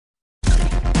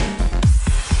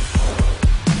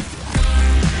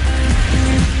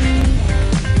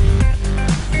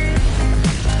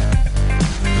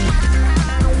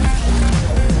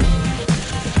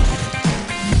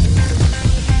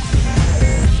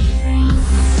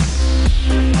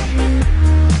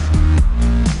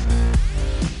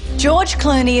George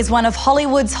Clooney is one of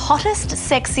Hollywood's hottest,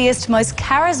 sexiest, most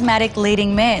charismatic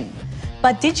leading men.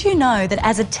 But did you know that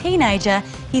as a teenager,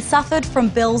 he suffered from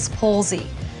Bell's palsy,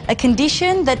 a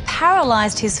condition that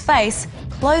paralysed his face,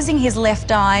 closing his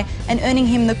left eye and earning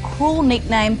him the cruel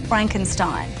nickname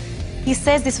Frankenstein. He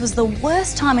says this was the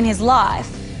worst time in his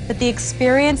life, but the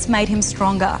experience made him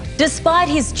stronger. Despite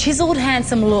his chiselled,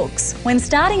 handsome looks, when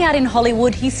starting out in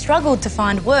Hollywood, he struggled to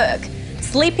find work,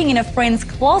 sleeping in a friend's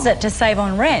closet to save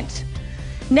on rent.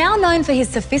 Now known for his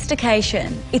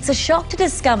sophistication, it's a shock to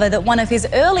discover that one of his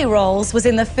early roles was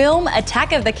in the film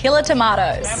Attack of the Killer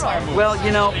Tomatoes. Well,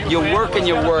 you know, you work and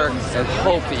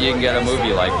hope that you can get a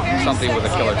movie like something with a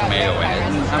killer tomato in it.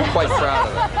 And I'm quite proud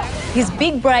of it. His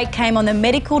big break came on the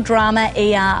medical drama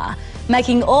ER,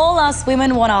 making all us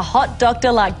women want a hot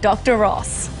doctor like Dr.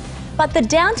 Ross. But the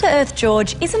down-to-earth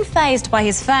George isn't fazed by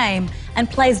his fame and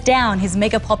plays down his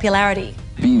mega popularity.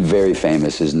 Being very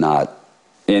famous is not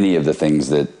any of the things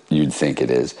that you'd think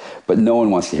it is, but no one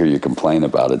wants to hear you complain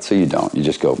about it, so you don't. You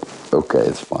just go, okay,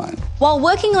 it's fine. While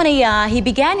working on ER, he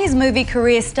began his movie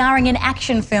career starring in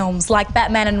action films like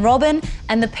Batman and Robin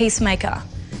and The Peacemaker.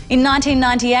 In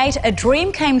 1998, a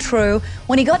dream came true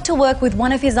when he got to work with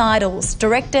one of his idols,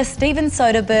 director Steven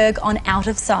Soderbergh, on Out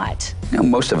of Sight. You know,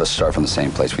 most of us start from the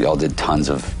same place. We all did tons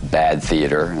of bad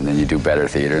theater, and then you do better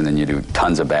theater, and then you do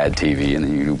tons of bad TV, and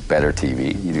then you do better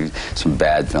TV. You do some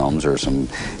bad films or some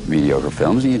mediocre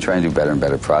films, and you try and do better and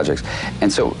better projects.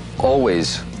 And so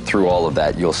always through all of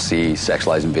that, you'll see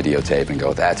Sexualizing Videotape and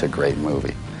go, that's a great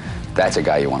movie. That's a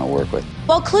guy you want to work with.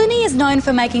 While Clooney is known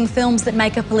for making films that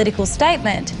make a political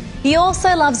statement, he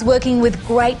also loves working with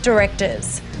great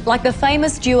directors, like the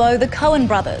famous duo the Coen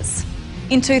brothers.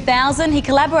 In 2000, he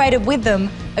collaborated with them,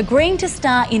 agreeing to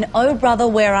star in Oh Brother,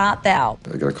 Where Art Thou?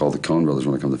 I got to call the Coen brothers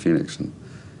when I come to Phoenix and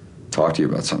talk to you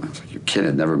about something. I was like, you're kidding,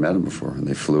 I'd never met them before. And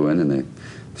they flew in and they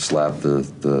slapped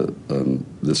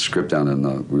the script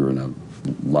down we were in a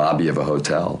lobby of a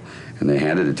hotel, and they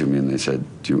handed it to me and they said,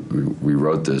 we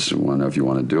wrote this and want to know if you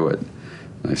want to do it.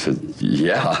 And I said,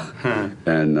 yeah.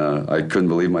 And I couldn't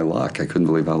believe my luck. I couldn't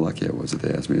believe how lucky I was that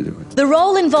they asked me to do it. The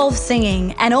role involved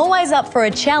singing, and always up for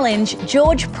a challenge,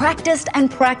 George practiced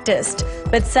and practiced.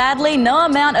 But sadly, no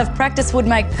amount of practice would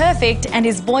make perfect, and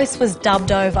his voice was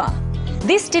dubbed over.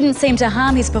 This didn't seem to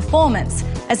harm his performance,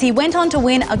 as he went on to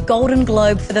win a Golden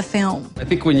Globe for the film. I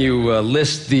think when you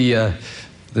list the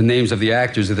names of the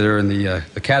actors that are in the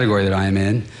category that I am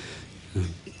in,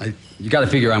 you got to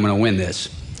figure I'm going to win this,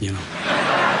 you know.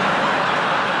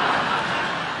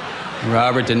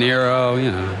 Robert De Niro, you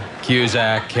know,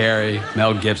 Cusack, Carey,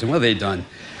 Mel Gibson, what have they done?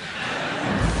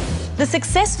 The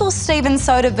successful Steven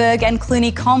Soderbergh and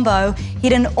Clooney combo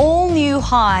hit an all-new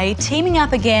high, teaming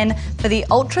up again for the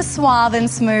ultra-suave and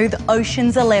smooth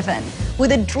Ocean's 11,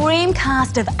 with a dream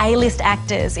cast of A-list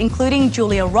actors, including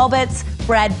Julia Roberts,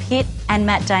 Brad Pitt and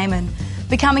Matt Damon,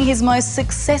 becoming his most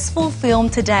successful film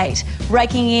to date,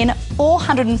 raking in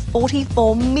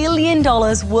 $444 million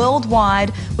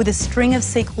worldwide, with a string of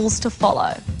sequels to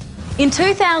follow. In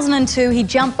 2002, he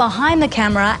jumped behind the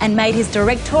camera and made his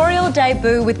directorial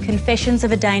debut with Confessions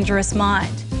of a Dangerous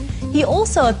Mind. He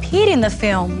also appeared in the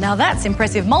film. Now that's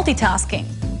impressive multitasking.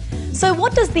 So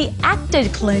what does the actor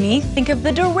Clooney think of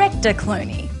the director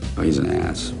Clooney? Oh, he's an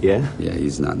ass. Yeah? Yeah,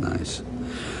 he's not nice.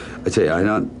 I tell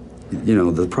you, you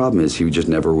know, the problem is he just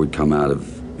never would come out of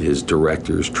his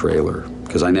director's trailer,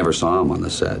 because I never saw him on the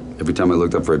set. Every time I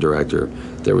looked up for a director,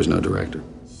 there was no director.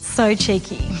 So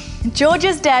cheeky.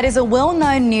 George's dad is a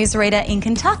well-known newsreader in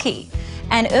Kentucky,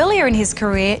 and earlier in his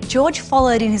career, George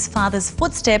followed in his father's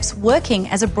footsteps, working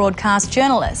as a broadcast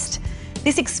journalist.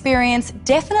 This experience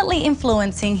definitely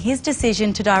influencing his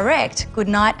decision to direct Good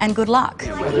Night and Good Luck.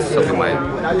 It's something my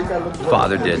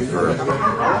father did for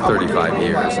 35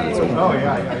 years, and it's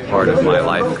a part of my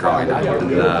life growing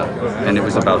up. And it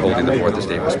was about holding the fourth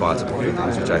estate responsible for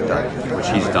things, which I thought, which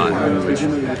he's done, which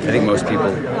I think most people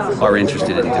are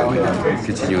interested in doing,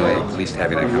 continually at least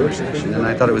having that conversation. And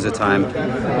I thought it was a time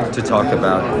to talk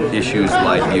about issues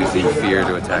like using fear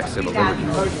to attack civil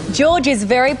liberties. George is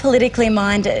very politically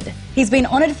minded. He's been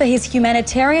honoured for his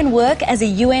humanitarian work as a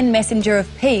UN messenger of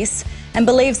peace, and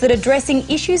believes that addressing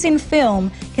issues in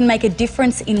film can make a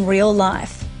difference in real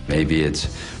life. Maybe it's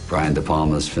Brian De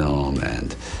Palma's film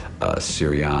and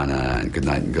Syriana and Good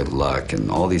Night and Good Luck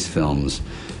and all these films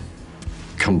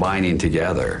combining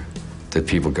together that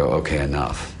people go, okay,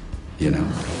 enough, you know.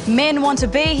 Men want to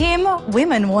be him,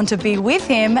 women want to be with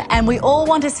him, and we all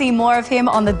want to see more of him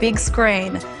on the big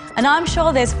screen. And I'm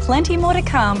sure there's plenty more to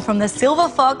come from the Silver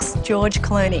Fox, George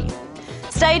Clooney.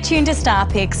 Stay tuned to Star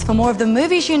Picks for more of the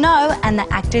movies you know and the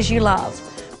actors you love.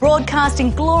 broadcast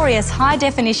in glorious high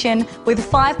definition with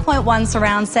 5.1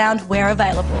 surround sound where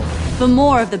available. For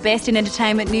more of the best in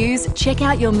entertainment news, check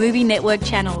out your Movie Network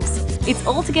channels. It's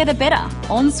altogether better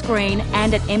on screen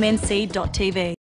and at mnc.tv.